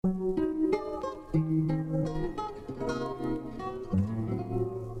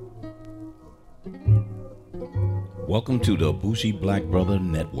Welcome to the Bougie Black Brother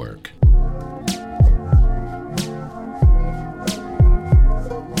Network.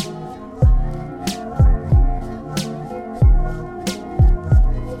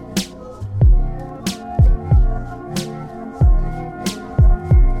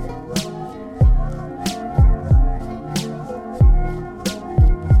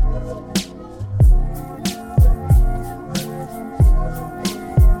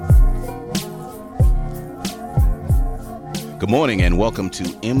 Good morning and welcome to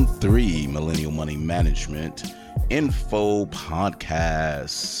M3 Millennial Money Management Info Podcast.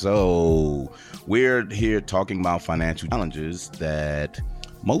 So we're here talking about financial challenges that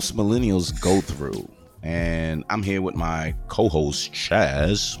most millennials go through. And I'm here with my co-host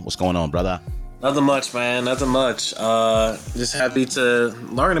Chaz. What's going on, brother? Nothing much, man. Nothing much. Just happy to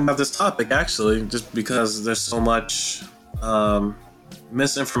learn about this topic, actually, just because there's so much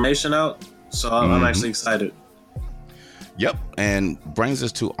misinformation out. So I'm actually excited. Yep, and brings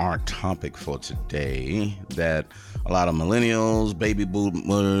us to our topic for today that a lot of millennials, baby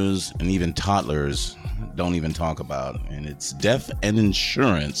boomers, and even toddlers don't even talk about, and it's death and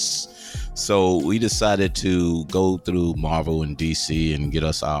insurance. So we decided to go through Marvel and DC and get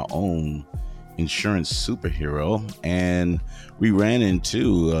us our own insurance superhero, and we ran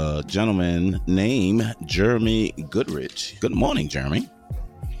into a gentleman named Jeremy Goodrich. Good morning, Jeremy.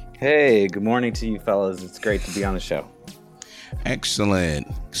 Hey, good morning to you fellas. It's great to be on the show. Excellent.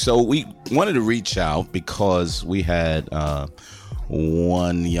 So we wanted to reach out because we had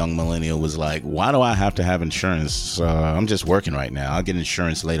one young millennial was like, why do I have to have insurance? I'm just working right now. I'll get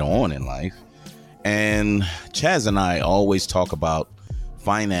insurance later on in life. And Chaz and I always talk about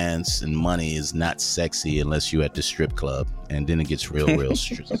finance and money is not sexy unless you're at the strip club. And then it gets real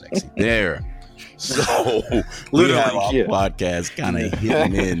sexy there. So we have our podcast kind of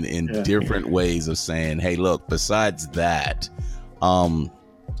hitting in different ways of saying, hey, look, besides that,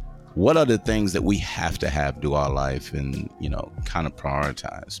 what are the things that we have to have to our life and, kind of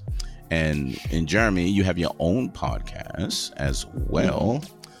prioritize? And Jeremy, you have your own podcast as well,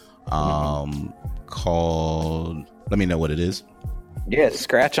 called, let me know what it is. Yeah,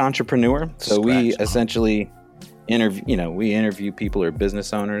 Scratch Entrepreneur. So we essentially interview people who are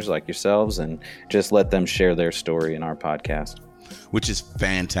business owners like yourselves and just let them share their story in our podcast. Which is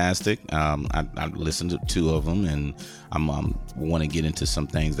fantastic. I listened to two of them, and I'm want to get into some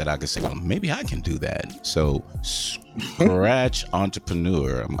things that I could say, well, maybe I can do that. So Scratch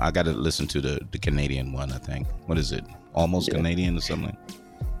Entrepreneur. I got to listen to the Canadian one, I think. What is it? Almost Canadian or something?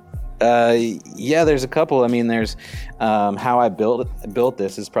 Yeah, there's a couple. I mean, there's How I Built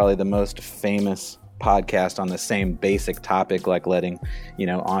This is probably the most famous podcast on the same basic topic, like letting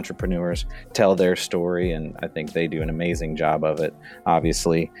entrepreneurs tell their story, and I think they do an amazing job of it.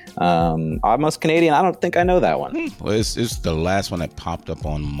 Obviously, Almost Canadian, I don't think I know that one. Well, it's the last one that popped up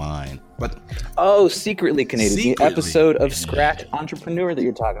on mine. But Secretly Canadian, the episode of Scratch Entrepreneur that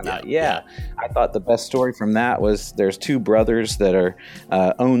you're talking about. Yeah. I thought the best story from that was there's two brothers that are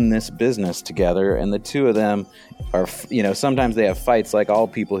own this business together, and the two of them are, sometimes they have fights like all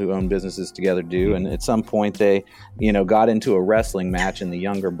people who own businesses together do, and at some point they, got into a wrestling match, and the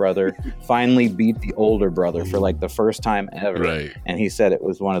younger brother finally beat the older brother for like the first time ever. Right. And he said it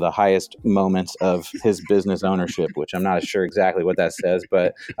was one of the highest moments of his business ownership, which I'm not sure exactly what that says,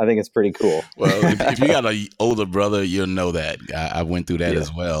 but I think it's pretty cool. Well, if you got an older brother, you'll know that. I went through that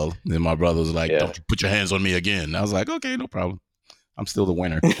as well. Then my brother was like, don't you put your hands on me again. I was like, okay, no problem. I'm still the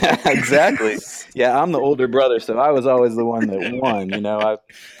winner. Exactly. Yeah, I'm the older brother, so I was always the one that won.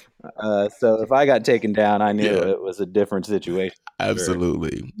 So if I got taken down, I knew it was a different situation.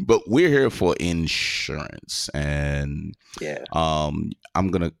 Absolutely. Sure. But we're here for insurance, and I'm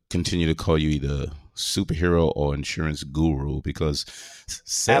gonna continue to call you either superhero or insurance guru because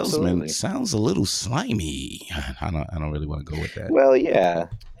salesman sounds a little slimy. I don't really want to go with that. Well, yeah.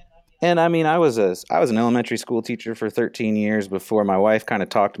 And I mean, I was an elementary school teacher for 13 years before my wife kind of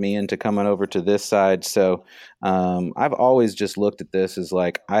talked me into coming over to this side. So I've always just looked at this as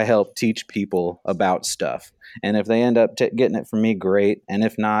like I help teach people about stuff. And if they end up getting it from me, great. And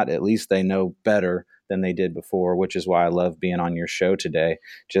if not, at least they know better than they did before, which is why I love being on your show today,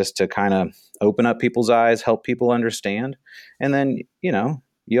 just to kind of open up people's eyes, help people understand. And then,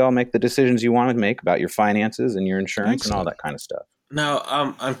 you all make the decisions you want to make about your finances and your insurance and all that kind of stuff. Now,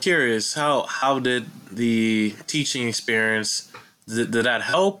 I'm curious, how did the teaching experience, did that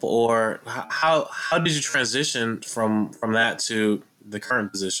help, or how did you transition from that to the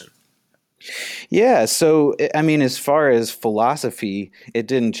current position? Yeah. So, I mean, as far as philosophy, it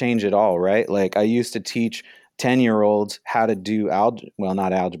didn't change at all, right? Like I used to teach 10-year-olds how to do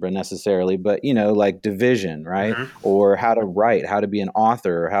not algebra necessarily, but, like division, right? Mm-hmm. Or how to write, how to be an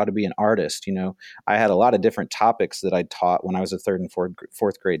author, or how to be an artist. I had a lot of different topics that I taught when I was a third and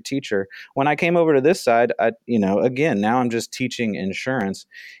fourth grade teacher. When I came over to this side, again, now I'm just teaching insurance,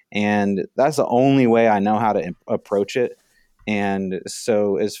 and that's the only way I know how to approach it. And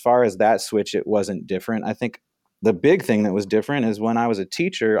so as far as that switch, it wasn't different. I think the big thing that was different is when I was a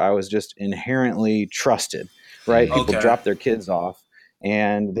teacher, I was just inherently trusted, right? Okay. People drop their kids off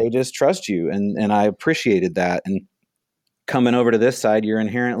and they just trust you. And I appreciated that. And coming over to this side, you're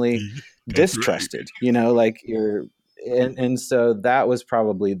inherently distrusted, like and so that was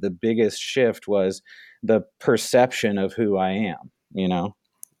probably the biggest shift, was the perception of who I am.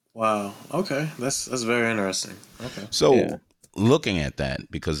 Wow. Okay. That's very interesting. Okay. So looking at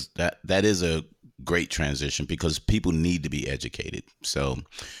that, because that is a great transition, because people need to be educated. So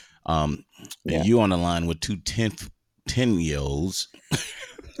you on the line with two 10-year-olds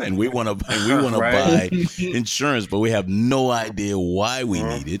and we want to buy insurance, but we have no idea why we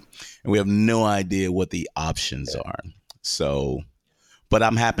need it, and we have no idea what the options are. So, but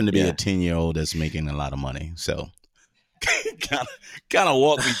I'm happen to be a 10-year-old that's making a lot of money. So kind of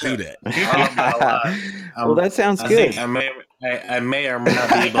walk me through that. Well, that sounds good. I may or may not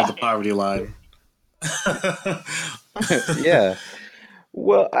be above the poverty line. Yeah.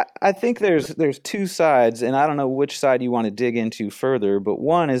 Well, I think there's two sides, and I don't know which side you want to dig into further, but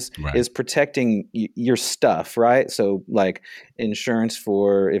one is protecting your stuff, right? So like insurance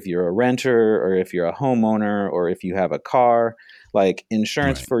for if you're a renter, or if you're a homeowner, or if you have a car, like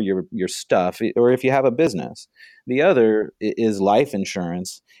insurance for your stuff, or if you have a business. The other is life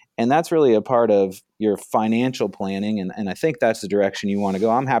insurance, and that's really a part of your financial planning, and I think that's the direction you want to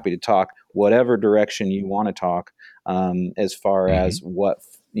go. I'm happy to talk whatever direction you want to talk. As far as what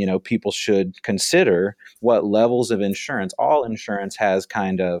people should consider, what levels of insurance. All insurance has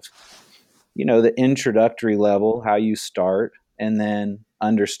kind of, the introductory level, how you start, and then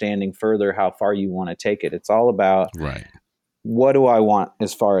understanding further how far you want to take it. It's all about what do I want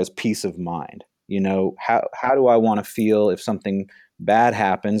as far as peace of mind? How do I want to feel if something bad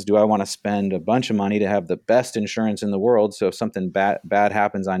happens? Do I want to spend a bunch of money to have the best insurance in the world, so if something bad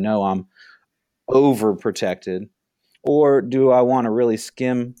happens, I know I'm overprotected? Or do I want to really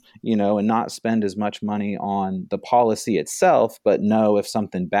skim, and not spend as much money on the policy itself, but know if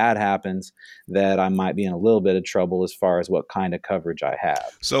something bad happens that I might be in a little bit of trouble as far as what kind of coverage I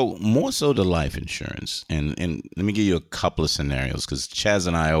have? So more so the life insurance. And let me give you a couple of scenarios, because Chaz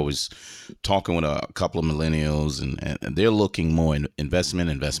and I are always talking with a couple of millennials, and they're looking more in investment.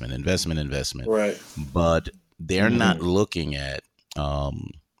 Right. But they're not looking at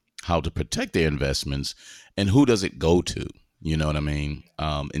how to protect their investments. And who does it go to? You know what I mean?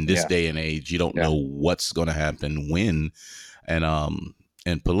 In this day and age, you don't know what's going to happen when,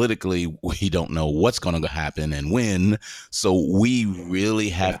 and politically, we don't know what's going to happen and when. So we really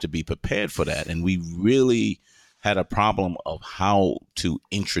have to be prepared for that. And we really had a problem of how to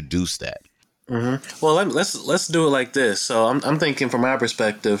introduce that. Mm-hmm. Well, let's do it like this. So I'm thinking from my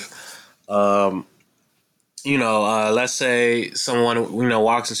perspective. Let's say someone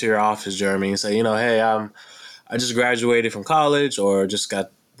walks into your office, Jeremy, and say, hey, I just graduated from college, or just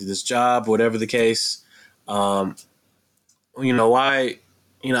got this job, whatever the case. Why?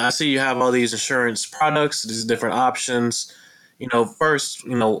 I see you have all these insurance products, these different options. First,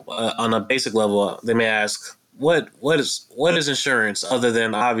 on a basic level, they may ask, what is insurance, other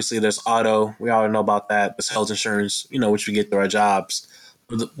than obviously there's auto. We already know about that. There's health insurance, which we get through our jobs.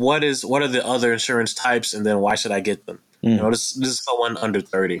 What are the other insurance types, and then why should I get them? This is someone under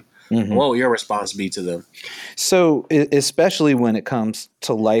 30. What will your response be to them? So, especially when it comes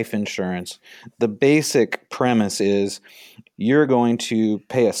to life insurance, the basic premise is you're going to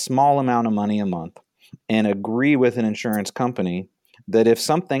pay a small amount of money a month and agree with an insurance company that if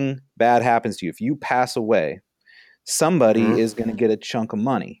something bad happens to you, if you pass away, somebody is going to get a chunk of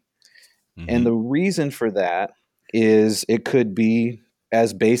money. And the reason for that is it could be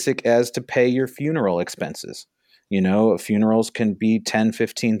as basic as to pay your funeral expenses. Funerals can be $10,000,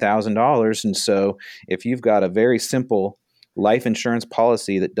 $15,000. And so if you've got a very simple life insurance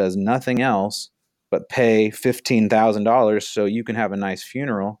policy that does nothing else but pay $15,000 so you can have a nice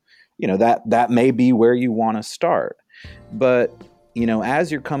funeral, that may be where you want to start. But as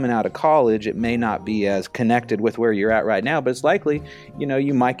you're coming out of college, it may not be as connected with where you're at right now, but it's likely,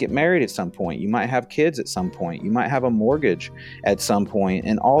 you might get married at some point. You might have kids at some point. You might have a mortgage at some point.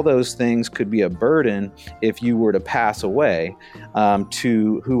 And all those things could be a burden if you were to pass away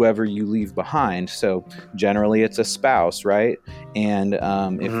to whoever you leave behind. So generally it's a spouse, right? And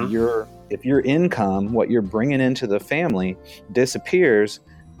if if your income, what you're bringing into the family, disappears,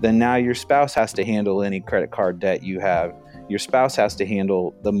 then now your spouse has to handle any credit card debt you have. Your spouse has to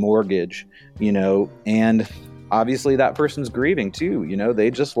handle the mortgage, and obviously that person's grieving too.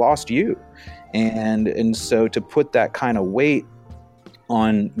 They just lost you. And so to put that kind of weight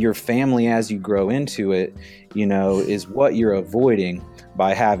on your family as you grow into it, is what you're avoiding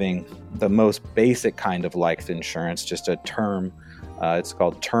by having the most basic kind of life insurance, just a term. It's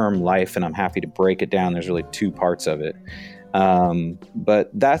called term life, and I'm happy to break it down. There's really two parts of it. But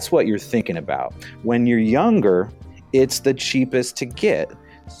that's what you're thinking about. When you're younger, it's the cheapest to get.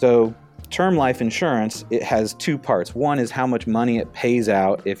 So term life insurance, it has two parts. One is how much money it pays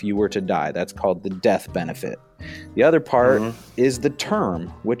out if you were to die. That's called the death benefit. The other part is the term,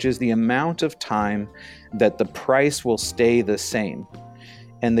 which is the amount of time that the price will stay the same.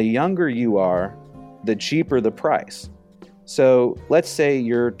 And the younger you are, the cheaper the price. So let's say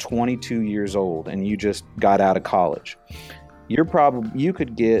you're 22 years old and you just got out of college. You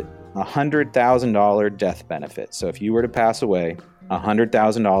could get $100,000 death benefit. So if you were to pass away,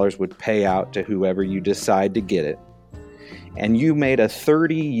 $100,000 would pay out to whoever you decide to get it. And you made a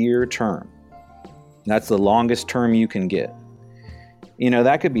 30-year term. That's the longest term you can get.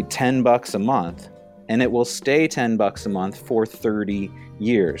 That could be $10 a month, and it will stay $10 a month for 30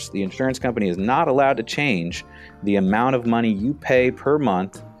 years. The insurance company is not allowed to change the amount of money you pay per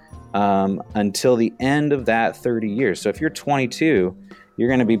month until the end of that 30 years. So if you're 22, you're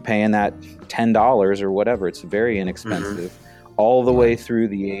going to be paying that $10 or whatever. It's very inexpensive, all the way through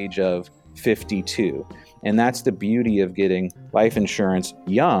the age of 52. And that's the beauty of getting life insurance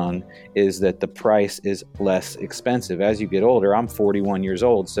young, is that the price is less expensive. As you get older, I'm 41 years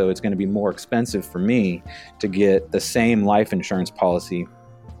old, so it's going to be more expensive for me to get the same life insurance policy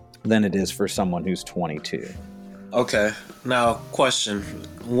than it is for someone who's 22. Okay. Now, question.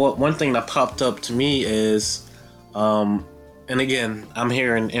 One thing that popped up to me is, and again, I'm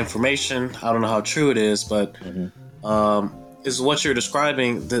hearing information. I don't know how true it is, but is what you're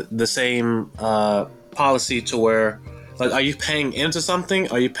describing the same policy to where, like, are you paying into something?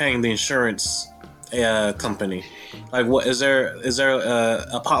 Or are you paying the insurance company? Like, what is there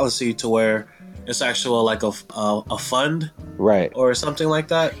a policy to where it's actual, like a fund, right, or something like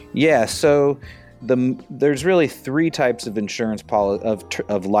that? Yeah. So there's really three types of insurance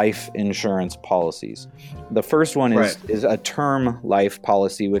of life insurance policies. The first one is a term life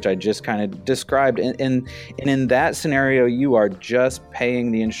policy, which I just kind of described. And in that scenario, you are just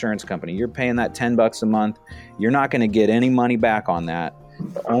paying the insurance company. You're paying that $10 a month. You're not going to get any money back on that.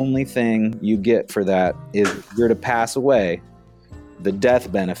 The only thing you get for that is if you're to pass away, the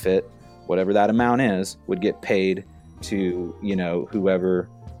death benefit, whatever that amount is, would get paid to, whoever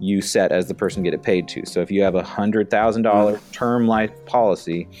you set as the person get it paid to. So if you have a $100,000 term life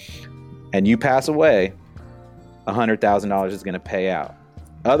policy and you pass away, $100,000 is going to pay out.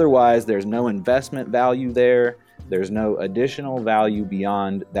 Otherwise, there's no investment value there. There's no additional value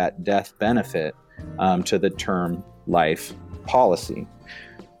beyond that death benefit to the term life policy.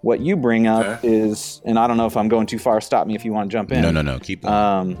 What you bring up is, and I don't know if I'm going too far, stop me if you want to jump in. No, keep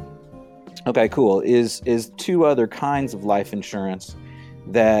going. Okay, cool. Is two other kinds of life insurance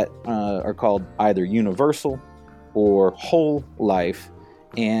that are called either universal or whole life.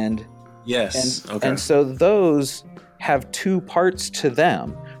 And so those have two parts to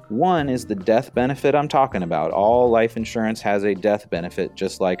them. One is the death benefit I'm talking about. All life insurance has a death benefit,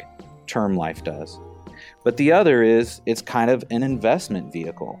 just like term life does. But the other is, it's kind of an investment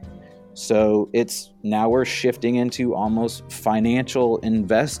vehicle. So now we're shifting into almost financial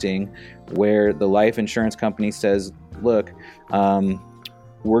investing, where the life insurance company says, look,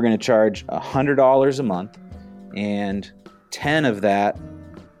 we're going to charge $100 a month, and 10 of that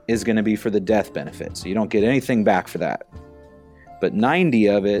is going to be for the death benefit. So you don't get anything back for that. But 90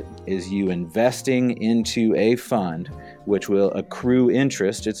 of it is you investing into a fund, which will accrue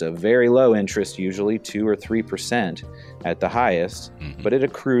interest. It's a very low interest, usually 2 or 3% at the highest, but it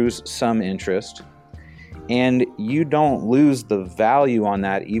accrues some interest. And you don't lose the value on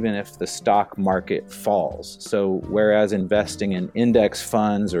that even if the stock market falls. So whereas investing in index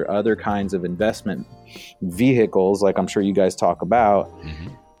funds or other kinds of investment vehicles, like I'm sure you guys talk about,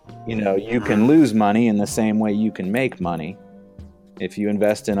 you can lose money in the same way you can make money. If you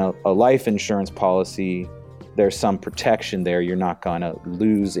invest in a life insurance policy, there's some protection there. You're not going to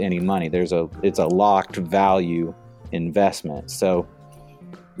lose any money. It's a locked value investment. So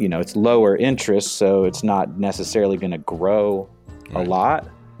it's lower interest, so it's not necessarily going to grow a lot,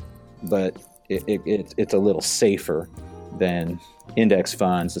 but it's a little safer than index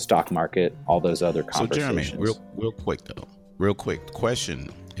funds, the stock market, all those other conversations. So Jeremy, real quick though, the question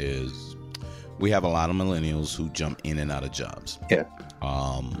is, we have a lot of millennials who jump in and out of jobs. Yeah.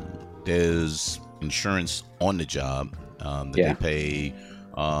 There's insurance on the job that they pay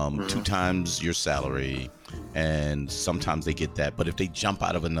 2 times your salary, and sometimes they get that. But if they jump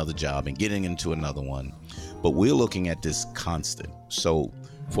out of another job and getting into another one, but we're looking at this constant. So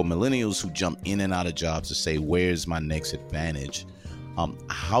for millennials who jump in and out of jobs to say, where's my next advantage?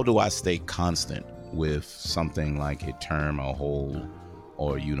 How do I stay constant with something like a term, a whole,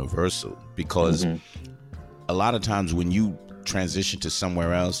 or universal? Because a lot of times when you transition to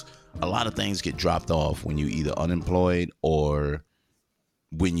somewhere else, a lot of things get dropped off when you either unemployed or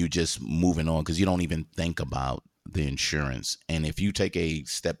when you just moving on, because you don't even think about the insurance. And if you take a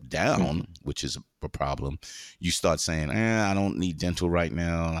step down, which is a problem, you start saying, I don't need dental right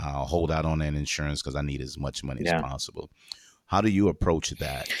now. I'll hold out on that insurance because I need as much money as possible. How do you approach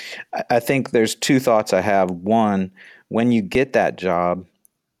that? I think there's 2 thoughts I have. One, when you get that job,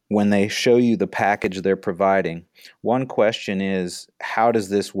 when they show you the package they're providing, one question is, how does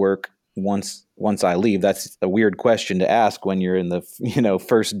this work once I leave? That's a weird question to ask when you're in the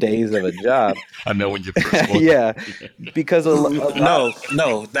first days of a job. I know when you first yeah, because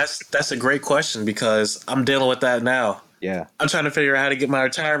no, that's a great question, because I'm dealing with that now. Yeah, I'm trying to figure out how to get my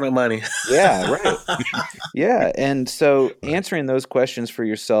retirement money. Yeah, right. Yeah, and so answering those questions for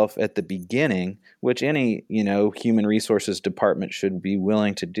yourself at the beginning, which any human resources department should be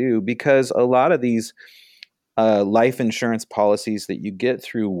willing to do, because a lot of these life insurance policies that you get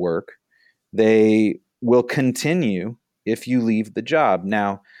through work, they will continue if you leave the job.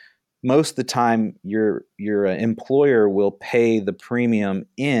 Now, most of the time, your employer will pay the premium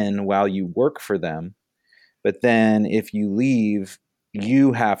in while you work for them. But then if you leave,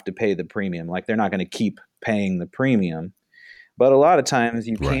 you have to pay the premium. Like, they're not going to keep paying the premium. But a lot of times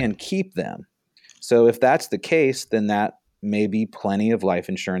you can keep them. So if that's the case, then that may be plenty of life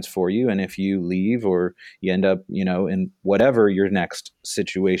insurance for you. And if you leave or you end up, in whatever your next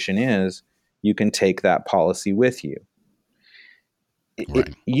situation is, you can take that policy with you.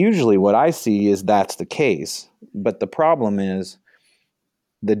 Usually what I see is that's the case. But the problem is,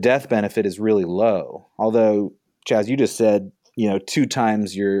 the death benefit is really low. Although, Chaz, you just said, 2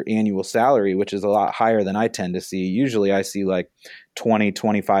 times your annual salary, which is a lot higher than I tend to see. Usually I see like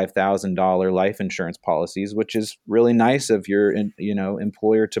 $20,000-$25,000 life insurance policies, which is really nice of your,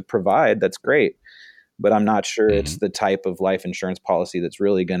 employer to provide. That's great. But I'm not sure it's the type of life insurance policy that's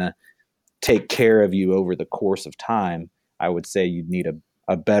really going to take care of you over the course of time. I would say you'd need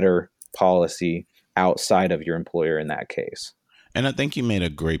a better policy outside of your employer in that case. And I think you made a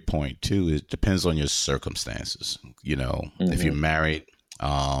great point too. It depends on your circumstances. If you're married,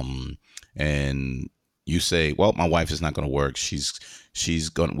 and you say, well, my wife is not going to work. We're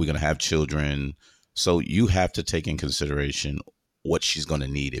going to have children. So you have to take in consideration what she's going to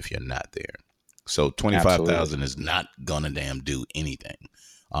need if you're not there. So 25,000 is not going to damn do anything.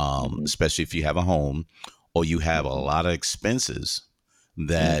 Especially if you have a home or you have a lot of expenses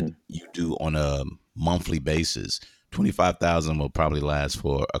that you do on a monthly basis. 25,000 will probably last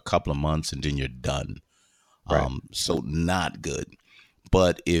for a couple of months and then you're done. So not good.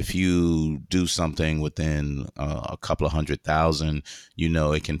 But if you do something within a couple of 100,000,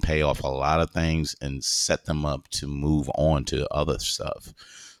 it can pay off a lot of things and set them up to move on to other stuff.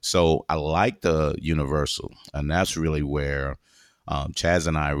 So I like the universal, and that's really where Chaz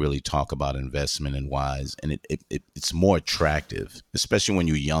and I really talk about investment and wise, and it's more attractive, especially when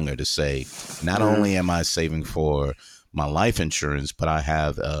you're younger, to say, not only am I saving for my life insurance, but I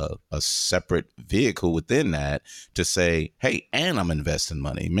have a separate vehicle within that to say, hey, and I'm investing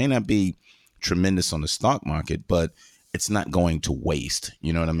money. It may not be tremendous on the stock market, but it's not going to waste.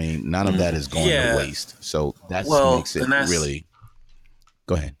 You know what I mean? None of that is going to waste. So that makes it really.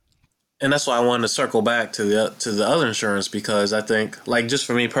 Go ahead. And that's why I wanted to circle back to the other insurance, because I think, like, just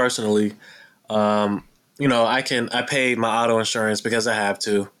for me personally, I pay my auto insurance because I have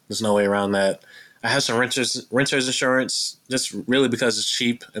to. There's no way around that. I have some renter's insurance just really because it's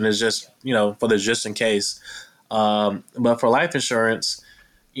cheap and it's just, for the just in case. But for life insurance,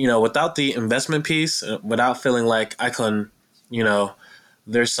 without the investment piece, without feeling like I can,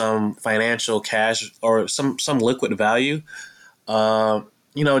 there's some financial cash or some liquid value,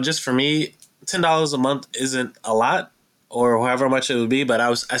 just for me, $10 a month isn't a lot, or however much it would be. But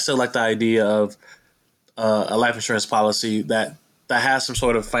I still like the idea of a life insurance policy that has some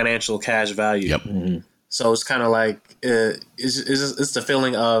sort of financial cash value. Yep. So it's kind of like it's the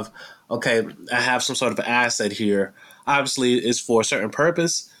feeling of, okay, I have some sort of asset here. Obviously, it's for a certain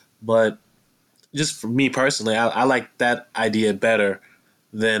purpose, but just for me personally, I like that idea better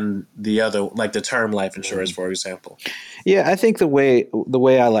than the other, like the term life insurance, for example? Yeah, I think the way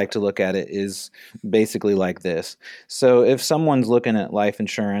I like to look at it is basically like this. So if someone's looking at life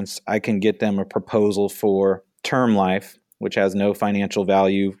insurance, I can get them a proposal for term life, which has no financial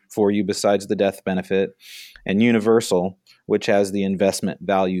value for you besides the death benefit, and universal, which has the investment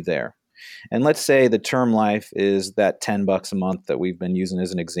value there. And let's say the term life is that $10 a month that we've been using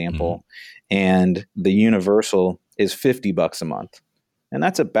as an example, and the universal is $50 a month. And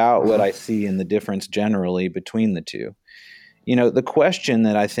that's about what I see in the difference generally between the two. You know, the question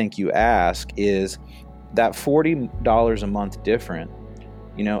that I think you ask is that $40 a month different,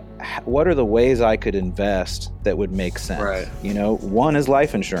 you know, what are the ways I could invest that would make sense? Right. You know, one is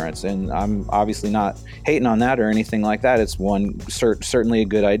life insurance, and I'm obviously not hating on that or anything like that. It's certainly a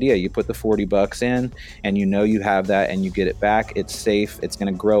good idea. You put the $40 in, and you know you have that, and you get it back. It's safe. It's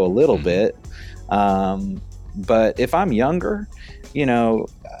going to grow a little bit. But if I'm younger, you know,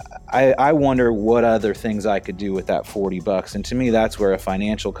 I wonder what other things I could do with that $40. And to me, that's where a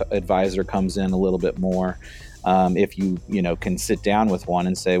financial advisor comes in a little bit more. If you can sit down with one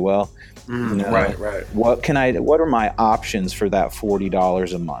and say, well, right. what are my options for that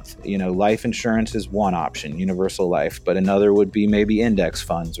 $40 a month? You know, life insurance is one option, universal life, but another would be maybe index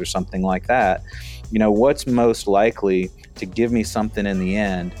funds or something like that. You know, what's most likely to give me something in the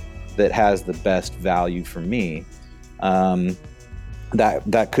end that has the best value for me?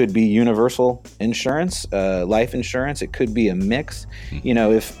 That could be universal insurance, life insurance. It could be a mix. You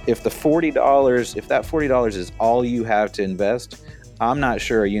know, if that $40 is all you have to invest, I'm not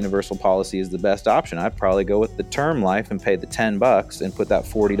sure a universal policy is the best option. I'd probably go with the term life and pay the $10 and put that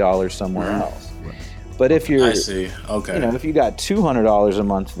 $40 somewhere else. Right. But if you're, I see. Okay. You know, if you got $200 a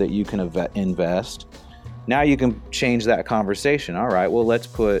month that you can invest, now you can change that conversation. All right, well, let's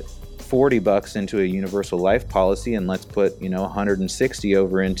put $40 into a universal life policy, and let's put, you know, 160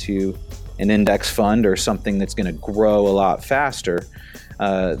 over into an index fund or something that's going to grow a lot faster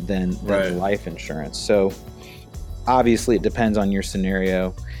than life insurance. So obviously it depends on your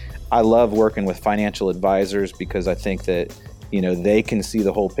scenario. I love working with financial advisors because I think that, you know, they can see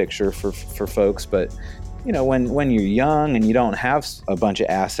the whole picture for folks. But, you know, when you're young and you don't have a bunch of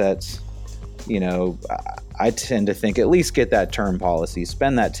assets, you know, I tend to think at least get that term policy,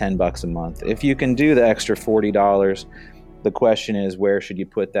 spend that $10 a month. If you can do the extra $40, the question is, where should you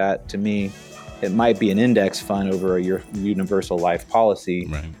put that? To me, it might be an index fund over your universal life policy.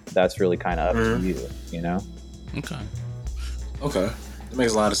 Right. That's really kind of up to you, you know? Okay. That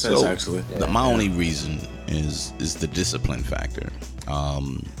makes a lot of sense, actually. My only reason is the discipline factor.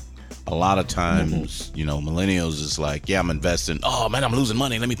 A lot of times, you know, millennials is like, yeah, I'm investing. Oh, man, I'm losing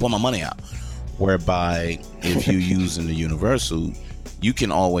money. Let me pull my money out. Whereby if you use in the universal, you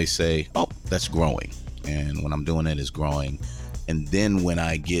can always say, oh, that's growing. And when I'm doing it, it's growing. And then when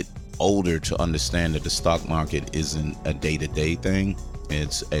I get older to understand that the stock market isn't a day-to-day thing,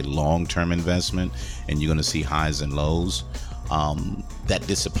 it's a long-term investment, and you're going to see highs and lows, that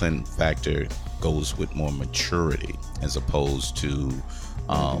discipline factor goes with more maturity as opposed to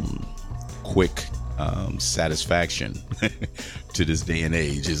quick satisfaction to this day and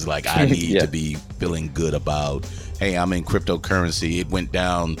age. Is like, I need to be feeling good about, hey, I'm in cryptocurrency, it went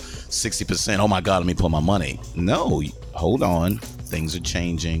down 60%, oh my god, let me put my money. No, hold on, things are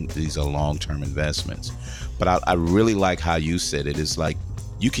changing. These are long-term investments. But I really like how you said it. It's like,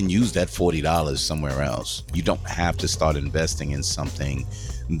 you can use that $40 somewhere else. You don't have to start investing in something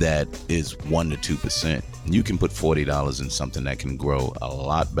that is 1% to 2%. You can put $40 in something that can grow a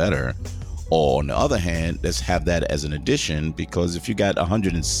lot better. Or on the other hand, let's have that as an addition, because if you got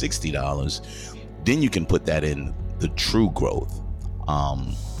 $160, then you can put that in the true growth.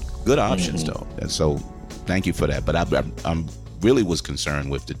 Good options though. And so thank you for that. But I'm really was concerned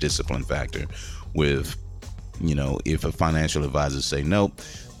with the discipline factor with, you know, if a financial advisor say, nope,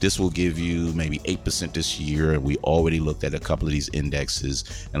 this will give you maybe 8% this year. We already looked at a couple of these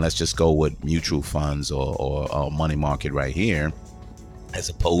indexes, and let's just go with mutual funds or money market right here, as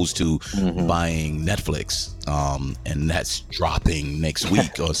opposed to buying Netflix, and that's dropping next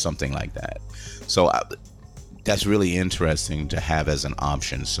week or something like that. So that's really interesting to have as an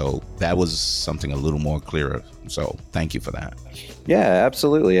option. So that was something a little more clearer. So thank you for that. Yeah,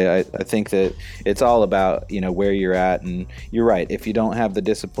 absolutely. I think that it's all about, you know, where you're at. And you're right. If you don't have the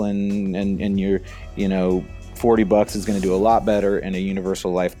discipline and you're, you know, $40 is going to do a lot better in a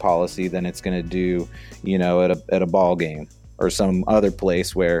universal life policy than it's going to do, you know, at a ball game or some other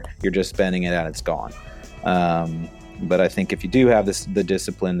place where you're just spending it and it's gone. But I think if you do have the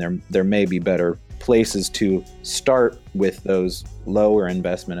discipline, there may be better places to start with those lower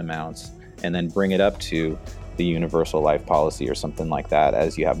investment amounts and then bring it up to the universal life policy or something like that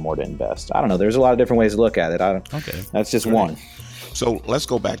as you have more to invest. I don't know. There's a lot of different ways to look at it. Okay. That's just one. So let's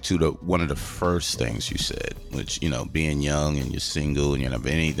go back to one of the first things you said, which, being young and you're single and you don't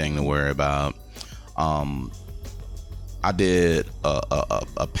have anything to worry about. I did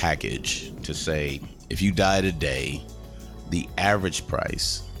a package to say, if you die today, the average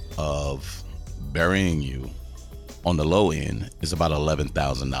price of burying you on the low end is about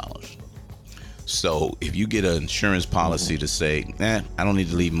 $11,000. So if you get an insurance policy to say, I don't need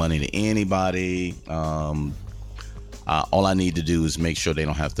to leave money to anybody. All I need to do is make sure they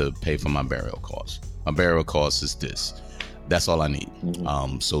don't have to pay for my burial costs. My burial cost is this. That's all I need.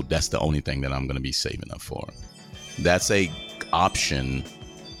 So that's the only thing that I'm going to be saving up for. That's a option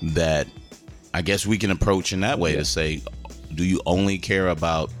that I guess we can approach in that way to say, do you only care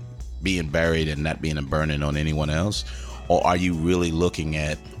about being buried and not being a burden on anyone else? Or are you really looking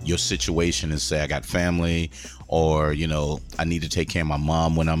at your situation and say, I got family, or, I need to take care of my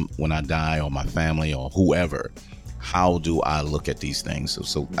mom when I die, or my family, or whoever? How do I look at these things?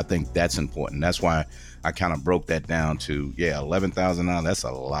 So I think that's important. That's why I kind of broke that down to, $11,000. That's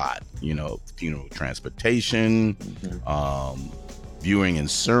a lot, funeral transportation, viewing and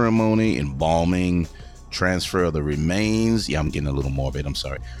ceremony, embalming, transfer of the remains. I'm getting a little morbid. I'm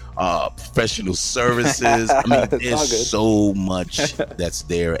sorry. Professional services. I mean, there's so much that's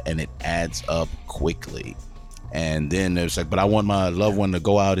there, and it adds up quickly. And then there's like, but I want my loved one to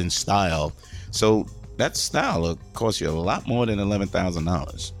go out in style. So that style will cost you a lot more than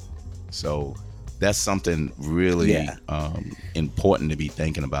 $11,000. So that's something really important to be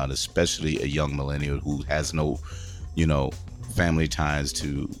thinking about, especially a young millennial who has no, family ties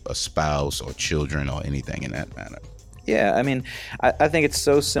to a spouse or children or anything in that manner. Yeah, I mean, I think it's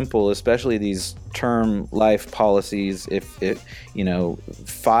so simple, especially these term life policies. If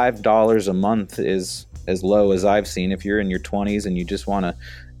 $5 a month is as low as I've seen, if you're in your 20s and you just want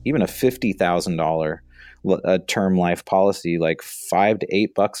even a $50,000 term life policy, like $5 to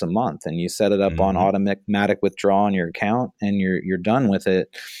 $8 a month, and you set it up on automatic withdrawal on your account, and you're done with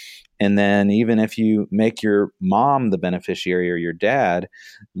it. And then even if you make your mom the beneficiary or your dad,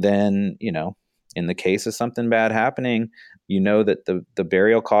 then, in the case of something bad happening, that the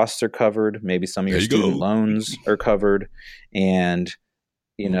burial costs are covered. Maybe some of your student loans are covered. And,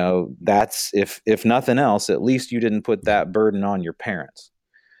 that's, if nothing else, at least you didn't put that burden on your parents.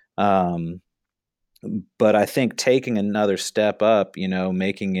 But I think taking another step up,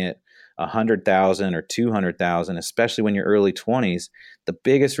 making it 100,000 or 200,000, especially when you're early 20s, the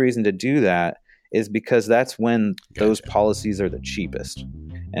biggest reason to do that is because that's when those policies are the cheapest.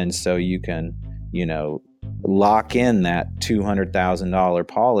 And so you can, lock in that $200,000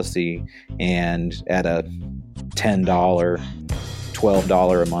 policy, and at a $10,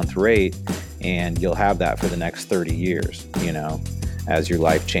 $12 a month rate, and you'll have that for the next 30 years, as your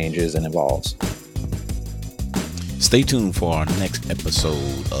life changes and evolves. Stay tuned for our next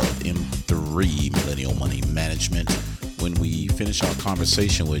episode of M3 Millennial Money Management, when we finish our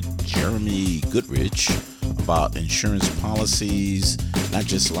conversation with Jeremy Goodrich about insurance policies, not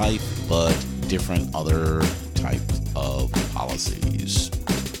just life, but different other types of policies.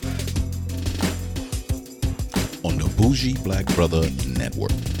 On the Bougie Black Brother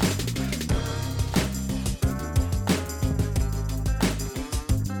Network.